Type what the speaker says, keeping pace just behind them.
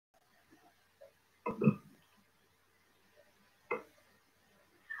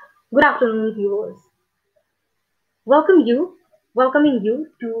Good afternoon, viewers. Welcoming you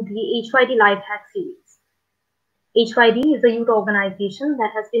to the HYD Live Hack series. HYD is a youth organization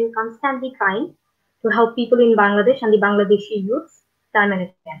that has been constantly trying to help people in Bangladesh and the Bangladeshi youths time and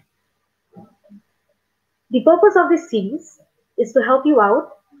again. The purpose of this series is to help you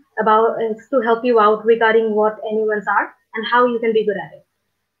out regarding what MUNs are and how you can be good at it.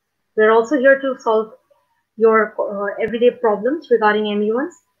 We're also here to solve your everyday problems regarding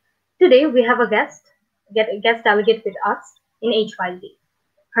MUNs. Today we have a guest delegate with us in HYD.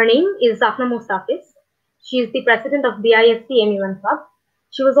 Her name is Zafnah Mustafiz. She is the president of BISC MUN Club.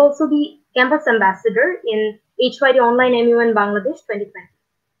 She was also the campus ambassador in HYD Online MUN Bangladesh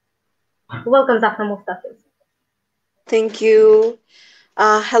 2020. Welcome, Zafnah Mustafiz. Thank you.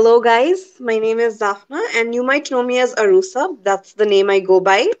 Hello, guys. My name is Zafna, and you might know me as Arusa. That's the name I go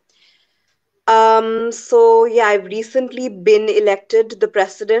by. I've recently been elected the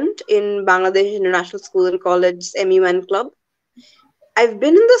president in Bangladesh International School and College MUN Club. I've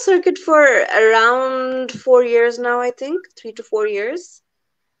been in the circuit for around 4 years now, I think, 3 to 4 years.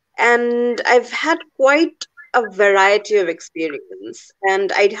 And I've had quite a variety of experience.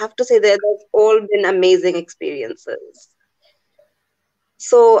 And I'd have to say that they've all been amazing experiences.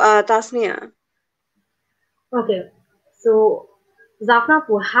 So, Tasnia. Okay, so Zafna,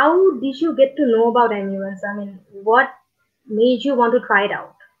 how did you get to know about MUNs? I mean, what made you want to try it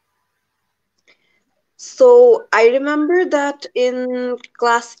out? So I remember that in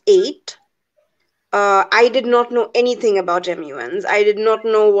class 8, I did not know anything about MUNs. I did not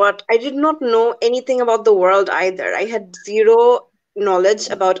know anything about the world either. I had zero knowledge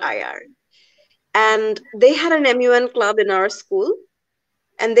about IR. And they had an MUN club in our school,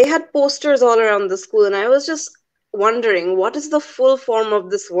 and they had posters all around the school. And I was just wondering, what is the full form of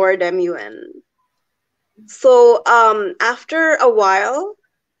this word MUN? So after a while,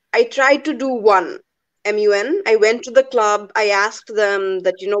 I tried to do one MUN. I went to the club. I asked them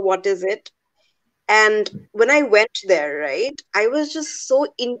that, what is it? And when I went there, right, I was just so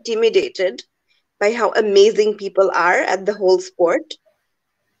intimidated by how amazing people are at the whole sport.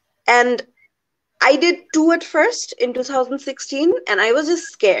 And I did two at first in 2016, and I was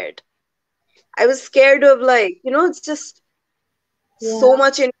just scared. I was scared of it's just so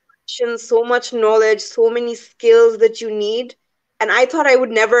much information, so much knowledge, so many skills that you need. And I thought I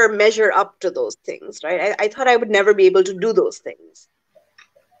would never measure up to those things, right? I thought I would never be able to do those things.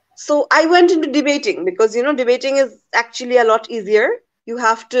 So I went into debating because, debating is actually a lot easier.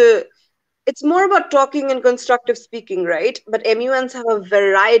 It's more about talking and constructive speaking, right? But MUNs have a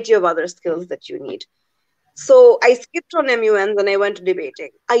variety of other skills that you need. So I skipped on MUNs and I went to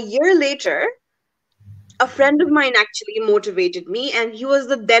debating. A year later, a friend of mine actually motivated me, and he was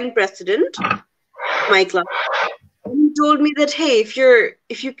the then president of my club. He told me that, hey,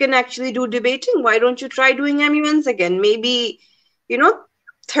 if you can actually do debating, why don't you try doing MUNs again? Maybe,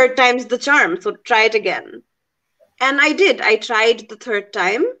 third time's the charm, so try it again. And I did. I tried the third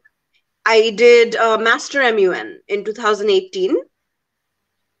time. I did a Master MUN in 2018.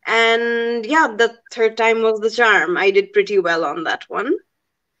 And yeah, the third time was the charm. I did pretty well on that one.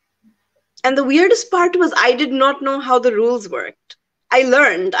 And the weirdest part was I did not know how the rules worked. I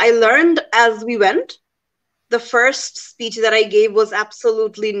learned as we went. The first speech that I gave was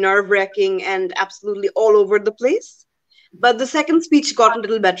absolutely nerve-wracking and absolutely all over the place. But the second speech got a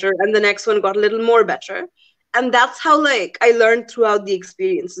little better, and the next one got a little more better. And that's how I learned throughout the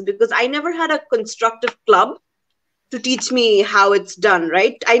experiences, because I never had a constructive club to teach me how it's done,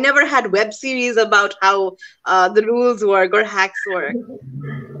 right? I never had web series about how the rules work or hacks work.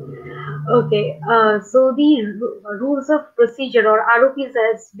 Okay, so the rules of procedure, or ROPs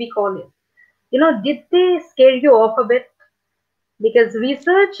as we call it, did they scare you off a bit? Because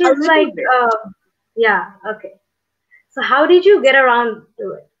research is yeah, okay. So how did you get around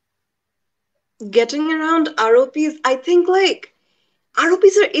to it? Getting around ROPs, I think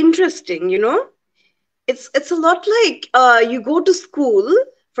ROPs are interesting, It's a lot like you go to school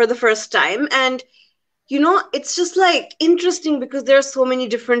for the first time, and it's just interesting because there are so many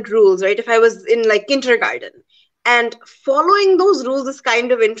different rules, right? If I was in kindergarten, and following those rules is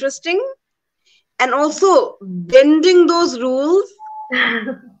kind of interesting, and also bending those rules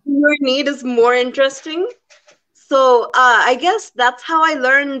your need is more interesting. So I guess that's how I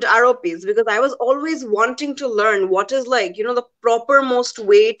learned ROPs, because I was always wanting to learn what is the proper most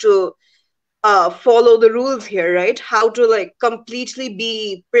way to follow the rules here, right? How to completely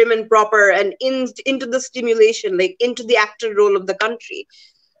be prim and proper and into the stimulation, into the active role of the country.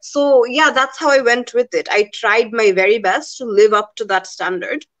 So yeah, that's how I went with it. I tried my very best to live up to that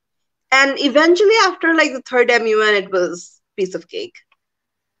standard. And eventually after the third MUN, it was piece of cake.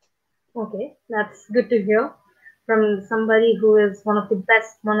 Okay, that's good to hear from somebody who is one of the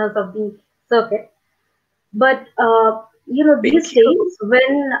best runners of the circuit. But these Thank days, you.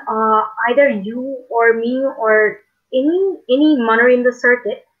 when either you or me or any runner in the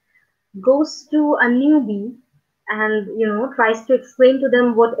circuit goes to a newbie and tries to explain to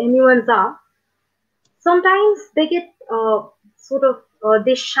them what MUNs are, sometimes they get sort of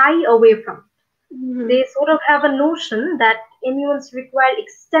they shy away from it. They Mhm. sort of have a notion that MUNs require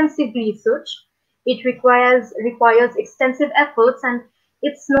extensive research. It requires extensive efforts, and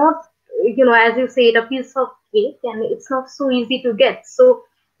it's not, as you say, it a piece of cake, and it's not so easy to get. So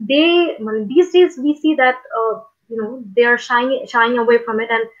these days we see that they are shying away from it,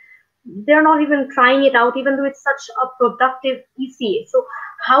 and they're not even trying it out, even though it's such a productive ECA. So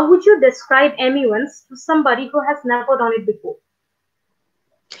how would you describe MUNs to somebody who has never done it before?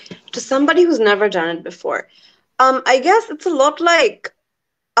 To somebody who's never done it before, I guess it's a lot like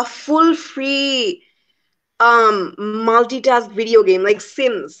a full free multitask video game like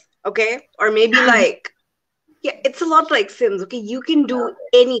Sims, okay? Or maybe like, yeah, it's a lot like Sims, okay? You can do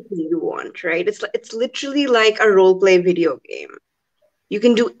anything you want, right? It's literally like a role play video game. You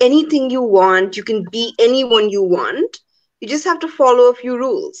can do anything you want, you can be anyone you want. You just have to follow a few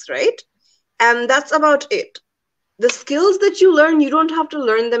rules, right? And that's about it. The skills that you learn, you don't have to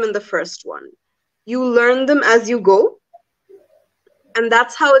learn them in the first one. You learn them as you go, and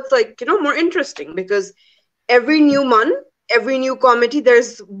that's how it's like, more interesting, because every new month, every new committee,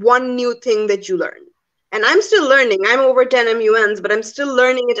 there's one new thing that you learn. And I'm still learning. I'm over 10 MUNs, but I'm still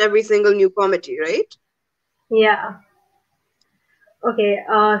learning it every single new committee, right? Yeah. Okay,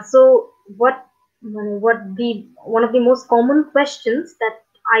 so what the one of the most common questions that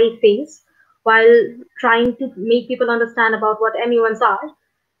I face while trying to make people understand about what MUNs are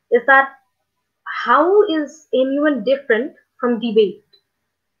is that how is MUN different from debate?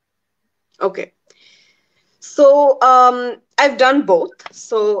 Okay. So I've done both.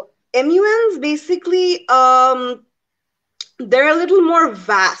 So MUNs basically, they're a little more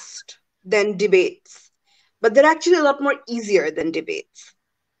vast than debates, but they're actually a lot more easier than debates,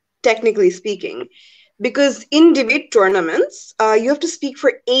 technically speaking, because in debate tournaments, you have to speak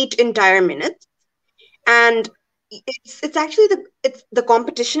for 8 entire minutes, and it's actually the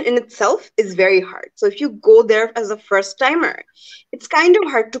competition in itself is very hard. So if you go there as a first timer, it's kind of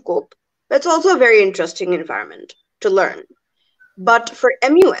hard to cope, but it's also a very interesting environment to learn. But for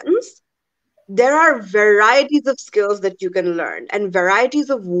MUNs, there are varieties of skills that you can learn and varieties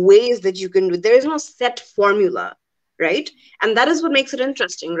of ways that you can do. There is no set formula, right? And that is what makes it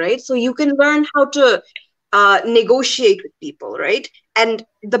interesting, right? So you can learn how to negotiate with people, right? And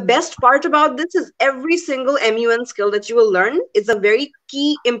the best part about this is every single MUN skill that you will learn is a very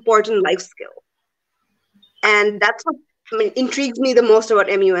key, important life skill. And that's what, I mean, intrigues me the most about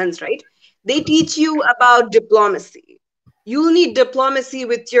MUNs, right? They teach you about diplomacy. You'll need diplomacy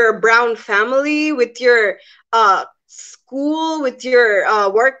with your brown family, with your school, with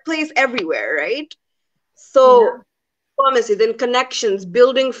your workplace, everywhere, right? Yeah, So diplomacy, then connections,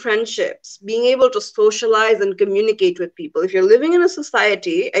 building friendships, being able to socialize and communicate with people. If you're living in a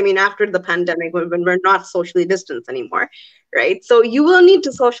society, I mean, after the pandemic, when we're not socially distanced anymore, right? So you will need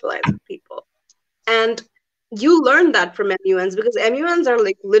to socialize with people. And you learn that from MUNs, because MUNs are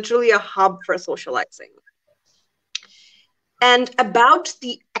like literally a hub for socializing. And about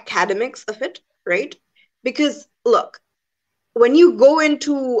the academics of it, right? Because look, when you go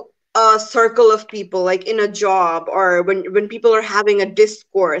into a circle of people, like in a job, or when people are having a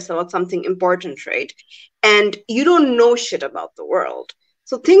discourse about something important, right? And you don't know shit about the world.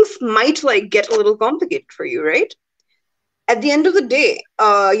 So things might like get a little complicated for you, right? At the end of the day,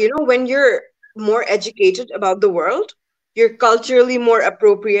 when you're more educated about the world, you're culturally more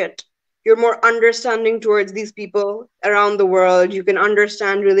appropriate. You're more understanding towards these people around the world. You can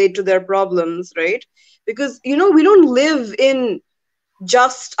understand, relate to their problems, right? Because, we don't live in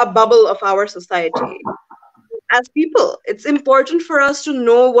just a bubble of our society. As people, it's important for us to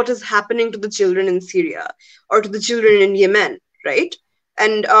know what is happening to the children in Syria or to the children in Yemen, right?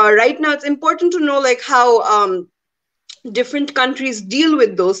 And right now, it's important to know like how different countries deal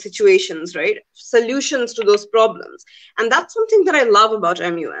with those situations, right? Solutions to those problems. And that's something that I love about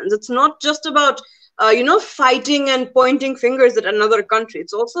MUNs. It's not just about, fighting and pointing fingers at another country.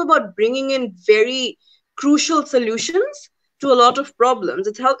 It's also about bringing in very crucial solutions to a lot of problems.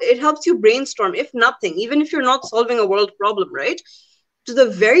 It helps you brainstorm, if nothing, even if you're not solving a world problem, right? To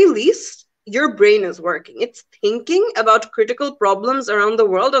the very least, your brain is working. It's thinking about critical problems around the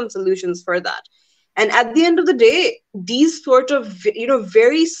world and solutions for that. And at the end of the day, these sort of,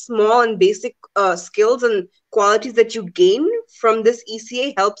 very small and basic skills and qualities that you gain from this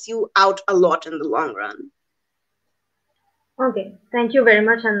ECA helps you out a lot in the long run. Okay, thank you very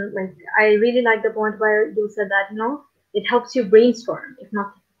much. And like, I really like the point where you said that, it helps you brainstorm, if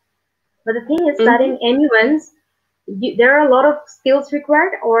not. But the thing is that Mm-hmm. in MUNs, there are a lot of skills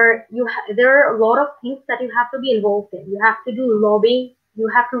required, or there are a lot of things that you have to be involved in. You have to do lobbying, you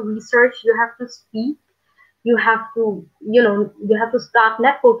have to research, you have to speak, you have to, you have to start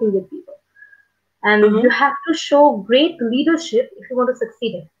networking with people, and you Uh-huh. have to show great leadership if you want to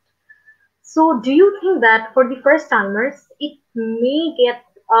succeed in it. So, do you think that for the first timers, it may get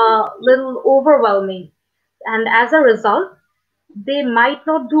a little overwhelming, and as a result, they might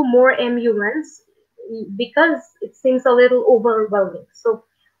not do more MUNs because it seems a little overwhelming? So,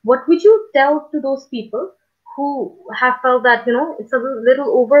 what would you tell to those people who have felt that it's a little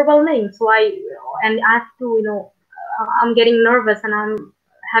overwhelming? So and I have to I'm getting nervous and I'm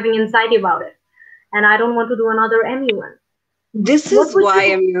having anxiety about it, and I don't want to do another MUN. This What is would why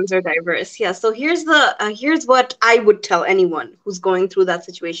you? MUNs are diverse. Yeah. So here's what I would tell anyone who's going through that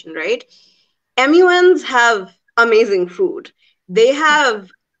situation, right? MUNs have amazing food. They have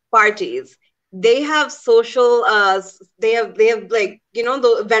parties. They have social. They have like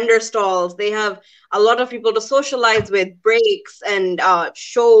the vendor stalls. They have a lot of people to socialize with, breaks and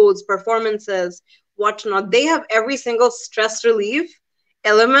shows, performances, whatnot. They have every single stress relief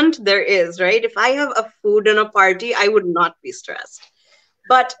element there is, right? If I have a food and a party, I would not be stressed.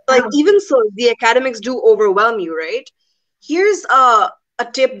 But like even so, the academics do overwhelm you, right? Here's a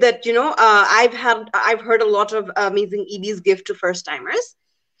tip that I've heard a lot of amazing EDs give to first timers.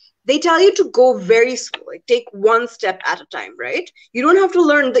 They tell you to go very slow, like take one step at a time, right? You don't have to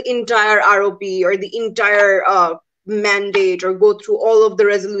learn the entire ROP or the entire mandate or go through all of the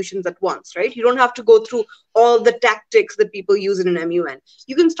resolutions at once, right? You don't have to go through all the tactics that people use in an MUN.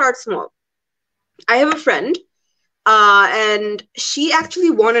 You can start small. I have a friend, and she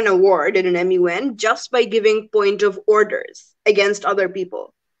actually won an award in an MUN just by giving point of orders against other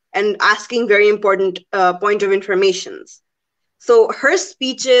people and asking very important point of informations. So her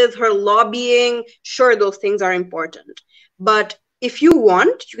speeches, her lobbying, sure, those things are important. But if you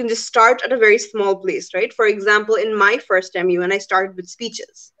want, you can just start at a very small place, right? For example, in my first MUN, I started with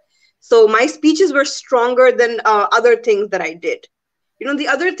speeches. So my speeches were stronger than other things that I did. The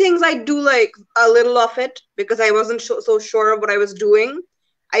other things I do like a little of it because I wasn't so sure of what I was doing.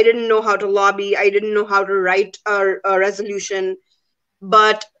 I didn't know how to lobby. I didn't know how to write a resolution,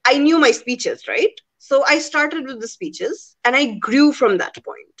 but I knew my speeches, right? So I started with the speeches and I grew from that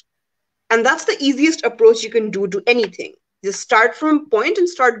point. And that's the easiest approach you can do to anything. Just start from a point and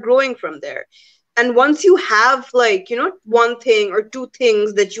start growing from there. And once you have like, one thing or two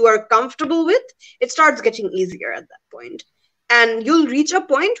things that you are comfortable with, it starts getting easier at that point. And you'll reach a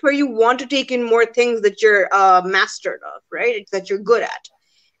point where you want to take in more things that you're mastered of, right? That you're good at.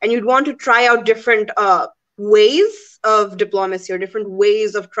 And you'd want to try out different ways of diplomacy or different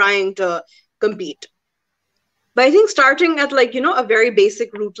ways of trying to compete. But I think starting at like, a very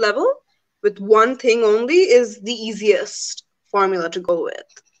basic root level with one thing only is the easiest formula to go with.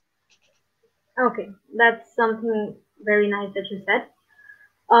 Okay, that's something very nice that you said.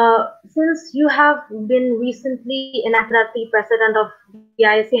 Since you have been recently enacted as the president of the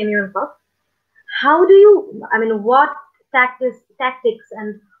ISC MUN Club, how do you, I mean, what tactics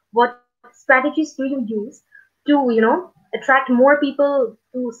and what strategies do you use to, attract more people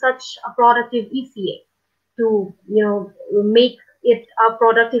to such a productive ECA, to, make it a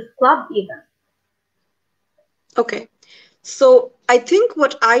productive club even? Okay. So I think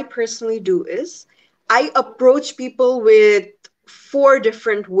what I personally do is I approach people with four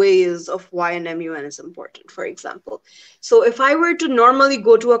different ways of why an MUN is important, for example. So if I were to normally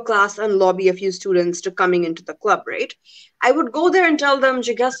go to a class and lobby a few students to coming into the club, right? I would go there and tell them,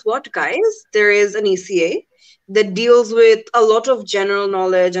 guess what, guys? There is an ECA that deals with a lot of general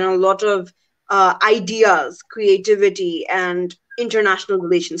knowledge and a lot of ideas, creativity, and international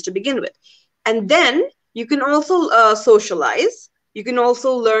relations to begin with. And then you can also socialize. You can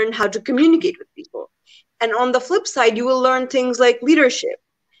also learn how to communicate with people. And on the flip side, you will learn things like leadership.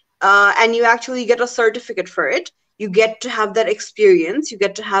 And you actually get a certificate for it. You get to have that experience. You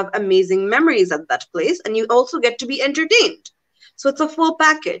get to have amazing memories at that place. And you also get to be entertained. So it's a full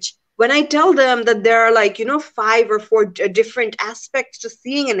package. When I tell them that there are like, five or four different aspects to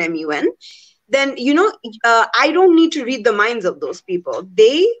seeing an MUN, then, I don't need to read the minds of those people.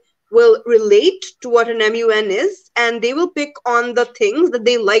 They will relate to what an MUN is, and they will pick on the things that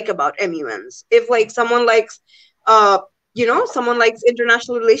they like about MUNs. If like someone likes someone likes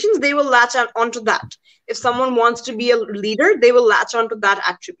international relations, they will latch onto that. If someone wants to be a leader, they will latch onto that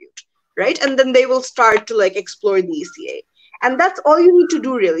attribute, right? And then they will start to like explore the ECA. And that's all you need to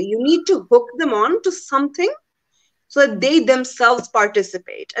do, really. You need to hook them on to something so that they themselves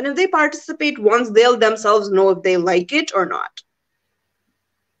participate. And if they participate once, they'll themselves know if they like it or not.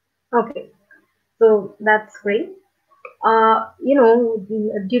 Okay, so that's great.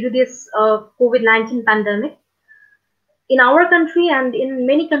 Due to this COVID-19 pandemic, in our country and in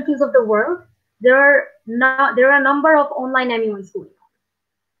many countries of the world, there are a number of online MUNs going on,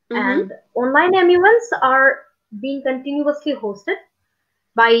 Mm-hmm. and online MUNs are being continuously hosted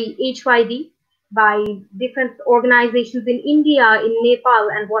by HYD, by different organizations in India, in Nepal,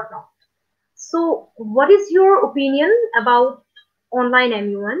 and whatnot. So, what is your opinion about online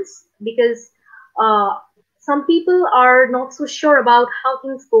MUNs? Because uh, some people are not so sure about how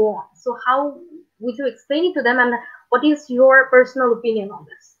things go on. So, how would you explain it to them, and what is your personal opinion on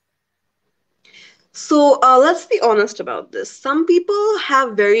this? So let's be honest about this. Some people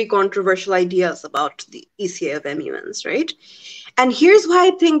have very controversial ideas about the ECA of MUNs, right? And here's why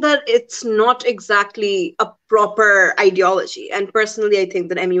I think that it's not exactly a proper ideology. And personally, I think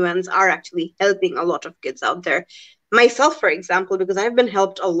that MUNs are actually helping a lot of kids out there. Myself, for example, because I've been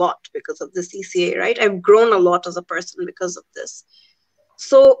helped a lot because of this ECA, right? I've grown a lot as a person because of this.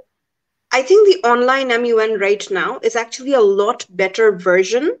 So I think the online MUN right now is actually a lot better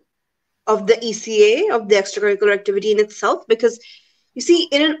version of the ECA, of the extracurricular activity in itself, because you see,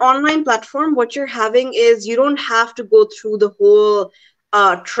 in an online platform, what you're having is you don't have to go through the whole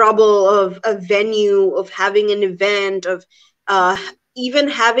trouble of a venue, of having an event, of uh, even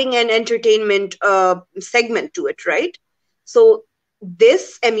having an entertainment segment to it, right? So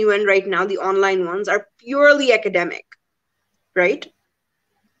this MUN right now, the online ones, are purely academic, right?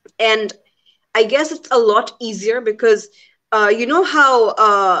 And I guess it's a lot easier because you know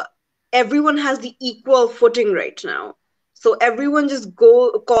how everyone has the equal footing right now. So everyone just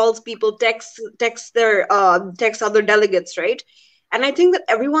calls people, text other delegates, right? And I think that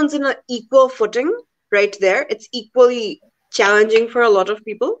everyone's in an equal footing right there. It's equally challenging for a lot of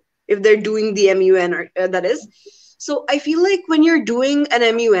people if they're doing the MUN, or that is. So I feel like when you're doing an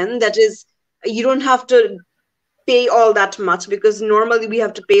MUN, that is, you don't have to pay all that much, because normally we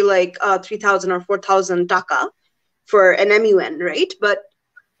have to pay like 3,000 or 4,000 taka for an MUN, right? But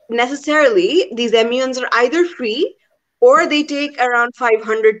necessarily these MUNs are either free or they take around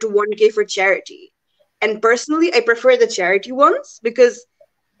 500 to 1K for charity. And personally, I prefer the charity ones because,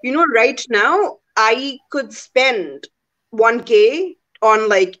 right now I could spend 1K on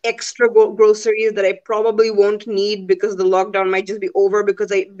like extra groceries that I probably won't need because the lockdown might just be over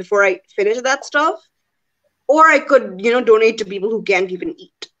before I finish that stuff, or I could, donate to people who can't even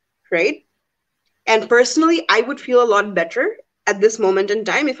eat, right? And personally, I would feel a lot better at this moment in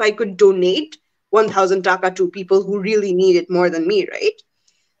time if I could donate 1,000 taka to people who really need it more than me, right?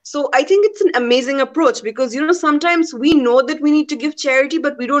 So I think it's an amazing approach because, sometimes we know that we need to give charity,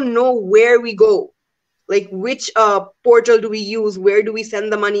 but we don't know where we go. Like which portal do we use? Where do we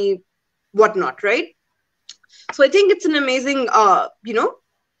send the money? Whatnot, right? So I think it's an amazing,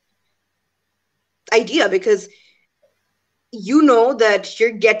 idea because you know that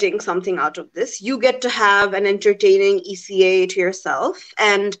you're getting something out of this. You get to have an entertaining ECA to yourself,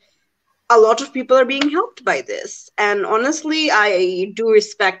 and a lot of people are being helped by this. And honestly, I do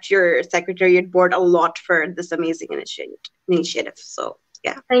respect your secretariat board a lot for this amazing initiative. So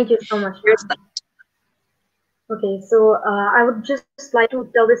yeah, Thank you so much, here's ma'am. that. Okay, so I would just like to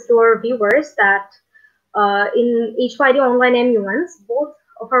tell this to our viewers that in HYD Online MUNs, both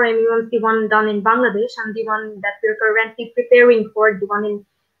of our MUNs, the one done in Bangladesh and the one that we're currently preparing for, the one in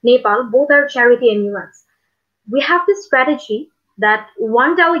Nepal, both are charity MUNs. We have this strategy that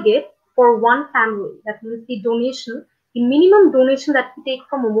one delegate for one family, that means the minimum donation that we take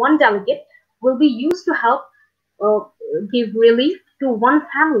from one delegate will be used to help uh, give relief to one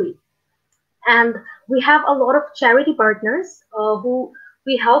family. And we have a lot of charity partners who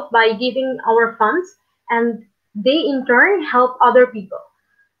we help by giving our funds, and they in turn help other people.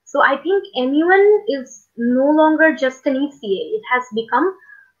 So I think MUN is no longer just an ECA. It has become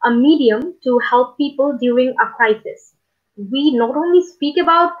a medium to help people during a crisis. We not only speak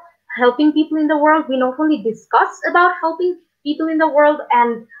about helping people in the world, we not only discuss about helping people in the world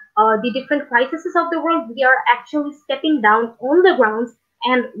and the different crises of the world, we are actually stepping down on the grounds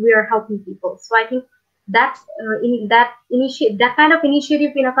and we are helping people. So I think that that kind of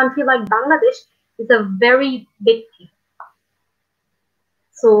initiative in a country like Bangladesh is a very big thing.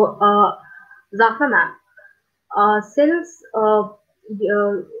 So, Zafna ma'am, uh, since uh,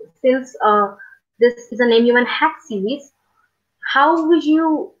 uh, since this is an MUN hack series, how would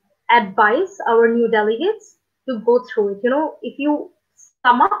you advise our new delegates to go through it? If you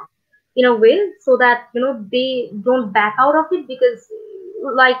sum up in a way so that they don't back out of it, because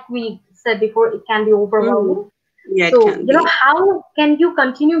like we said before, it can be Mm. overwhelming. Yeah, it So can be. how can you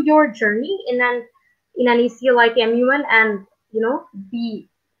continue your journey in an ECA like MUN, and be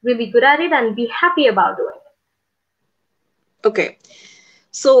really good at it and be happy about doing it? Okay.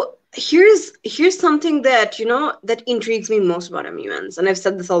 So here's something that that intrigues me most about MUNs, and I've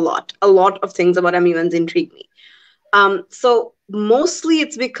said this a lot. A lot of things about MUNs intrigue me. So mostly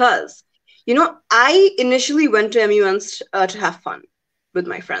it's because I initially went to MUNs to have fun with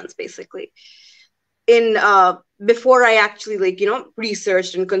my friends, basically. In Before I actually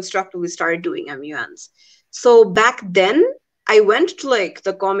researched and constructively started doing MUNs. So back then I went to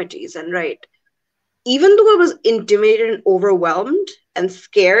the committees, and even though I was intimidated and overwhelmed and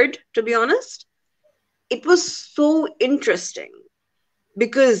scared, to be honest, it was so interesting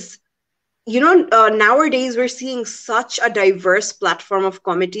because nowadays we're seeing such a diverse platform of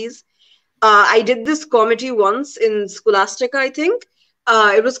committees. I did this committee once in Scholastica, I think.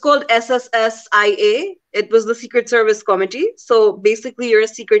 It was called SSSIA. It was the Secret Service Committee. So basically, you're a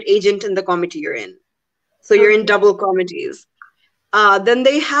secret agent in the committee you're in. So you're in Okay. double committees. Then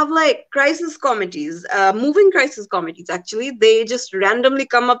they have crisis committees, moving crisis committees. Actually, they just randomly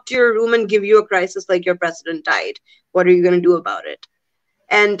come up to your room and give you a crisis, like your president died. What are you going to do about it?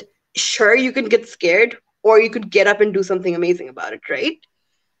 And sure, you can get scared, or you could get up and do something amazing about it, right?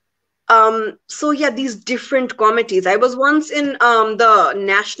 So yeah, these different committees. I was once in the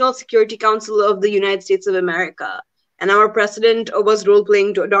National Security Council of the United States of America, and our president was role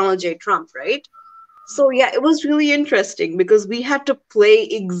playing Donald J. Trump, right? So yeah, it was really interesting because we had to play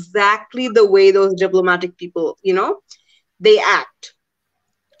exactly the way those diplomatic people, they act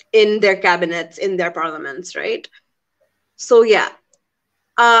in their cabinets, in their parliaments, right? So yeah,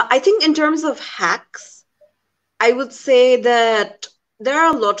 I think in terms of hacks, I would say that there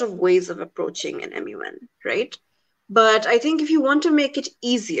are a lot of ways of approaching an MUN, right? But I think if you want to make it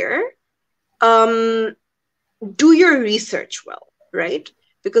easier, um, do your research well, right?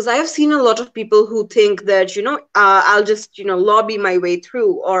 Because I have seen a lot of people who think that, I'll just, lobby my way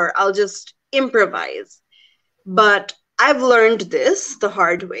through, or I'll just improvise. But I've learned this the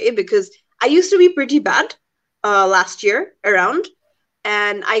hard way because I used to be pretty bad last year around,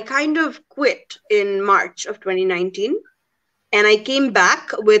 and I kind of quit in March of 2019. And I came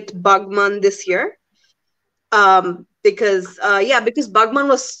back with Bugman this year because Bugman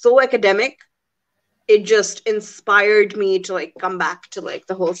was so academic. It just inspired me to come back to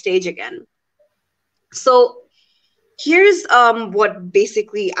the whole stage again. So here's what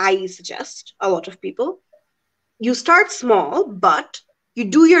basically I suggest a lot of people. You start small, but you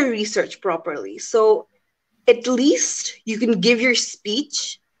do your research properly. So at least you can give your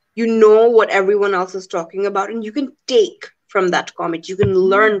speech, you know what everyone else is talking about, and you can take from that committee, you can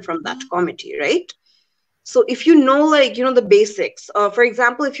learn from that committee, right? So if you know the basics, for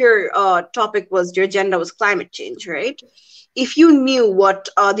example, if your topic was, your agenda was climate change, right? If you knew what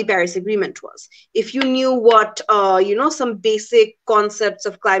the Paris Agreement was, if you knew what some basic concepts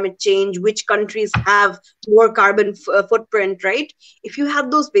of climate change, which countries have more carbon footprint, right? If you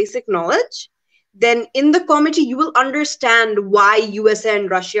have those basic knowledge, then in the committee you will understand why USA and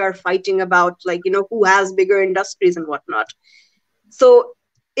Russia are fighting about who has bigger industries and whatnot. So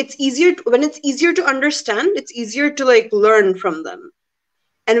it's easier when it's easier to understand, it's easier to learn from them.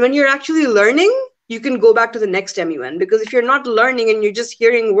 And when you're actually learning, you can go back to the next MUN, because if you're not learning and you're just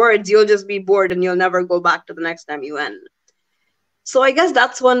hearing words, you'll just be bored and you'll never go back to the next MUN. So I guess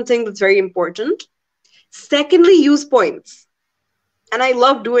that's one thing that's very important. Secondly, use points. And I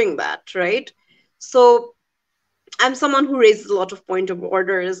love doing that, right? So I'm someone who raises a lot of point of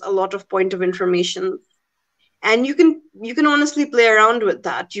orders, a lot of point of information. And you can honestly play around with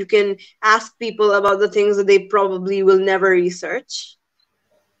that. You can ask people about the things that they probably will never research.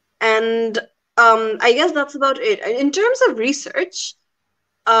 And I guess that's about it. In terms of research,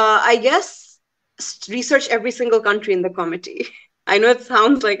 I guess research every single country in the committee. I know it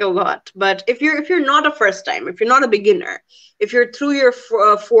sounds like a lot, but if you're not a first time, if you're not a beginner, if you're through your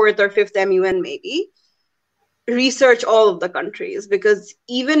fourth or fifth MUN, maybe research all of the countries, because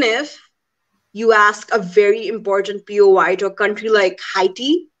even if you ask a very important POI to a country like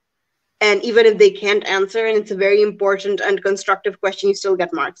Haiti, and even if they can't answer and it's a very important and constructive question, you still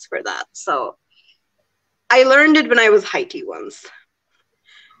get marks for that. So I learned it when I was Haiti once.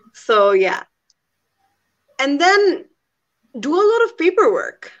 So yeah. And then do a lot of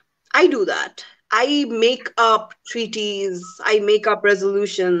paperwork. I do that. I make up treaties, I make up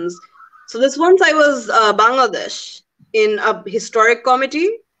resolutions. So this once I was Bangladesh. in a historic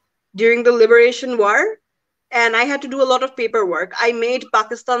committee during the Liberation War, and I had to do a lot of paperwork. I made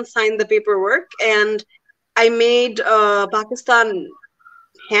Pakistan sign the paperwork, and I made Pakistan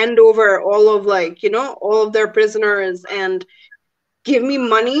hand over all of, like, all of their prisoners and give me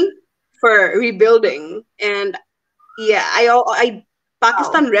money for rebuilding. And yeah, I Wow.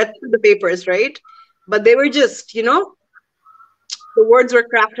 Pakistan read through the papers, right? But they were just, the words were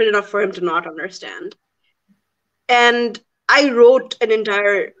crafted enough for him to not understand. And I wrote an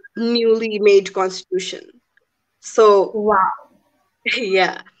entire newly made constitution. So Wow.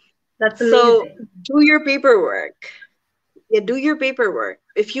 yeah. That's So amazing. do your paperwork. Yeah, do your paperwork.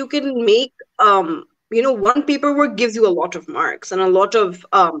 If you can make one paperwork gives you a lot of marks and a lot of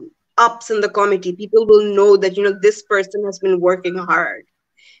ups in the committee. People will know that this person has been working hard.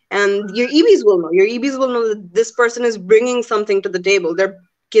 And your EBs will know. Your EBs will know that this person is bringing something to the table. They're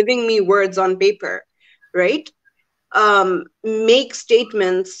giving me words on paper, right? Make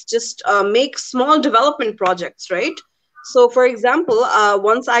statements, just make small development projects, right? So for example,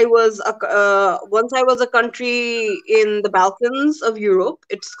 once I was a country in the Balkans of Europe.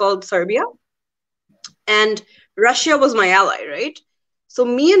 It's called Serbia, and Russia was my ally, right? So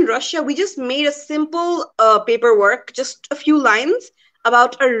me and Russia, we just made a simple paperwork, just a few lines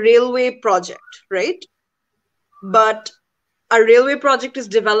about a railway project, right? But a railway project is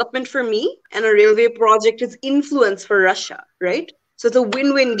development for me, and a railway project is influence for Russia, right? So it's a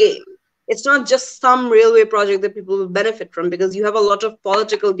win-win game. It's not just some railway project that people will benefit from, because you have a lot of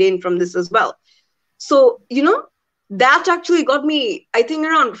political gain from this as well. So, that actually got me, I think,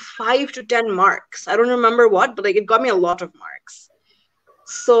 around 5 to 10 marks. I don't remember what, but like it got me a lot of marks.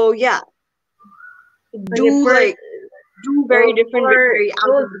 So yeah, Okay, do like do very different, for very out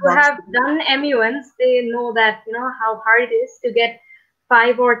those of the who box have things. done MUNs, they know that how hard it is to get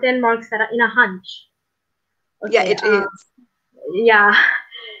 5 or 10 marks that are in a hunch. Yeah, Okay. it is. Yeah.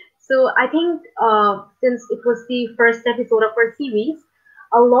 So I think since it was the first episode of our series,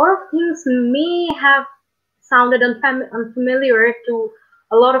 a lot of things may have sounded unfamiliar to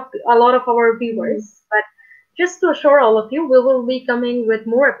a lot of our Mhm. viewers. But just to assure all of you, we will be coming with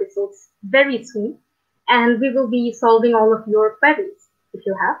more episodes very soon, and we will be solving all of your queries if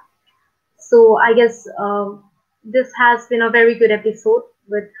you have. So I guess this has been a very good episode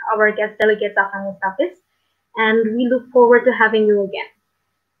with our guest delegate Zafnah Mustafiz, and we look forward to having you again.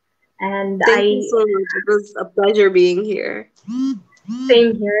 And Thank you I so much. It was a pleasure being here.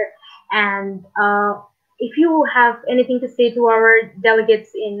 same here. And if you have anything to say to our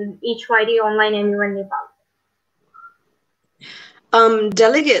delegates in HYD Online MUN Nepal.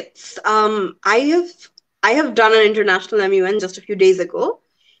 Delegates, I have done an international MUN just a few days ago,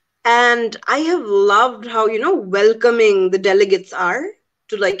 and I have loved how welcoming the delegates are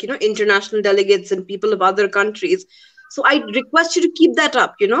to, like, international delegates and people of other countries. So I request you to keep that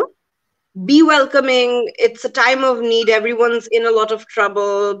up. Be welcoming. It's a time of need. Everyone's in a lot of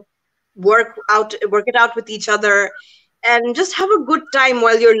trouble. Work it out with each other, and just have a good time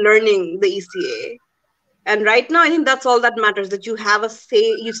while you're learning the ECA. And right now, I think that's all that matters, that you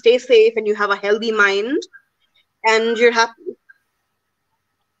stay safe and you have a healthy mind and you're happy.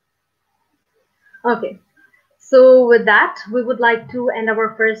 Okay. So with that, we would like to end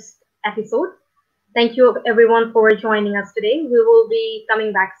our first episode. Thank you everyone for joining us today. We will be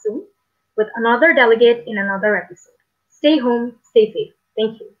coming back soon with another delegate in another episode. Stay home, stay safe.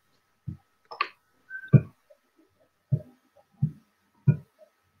 Thank you.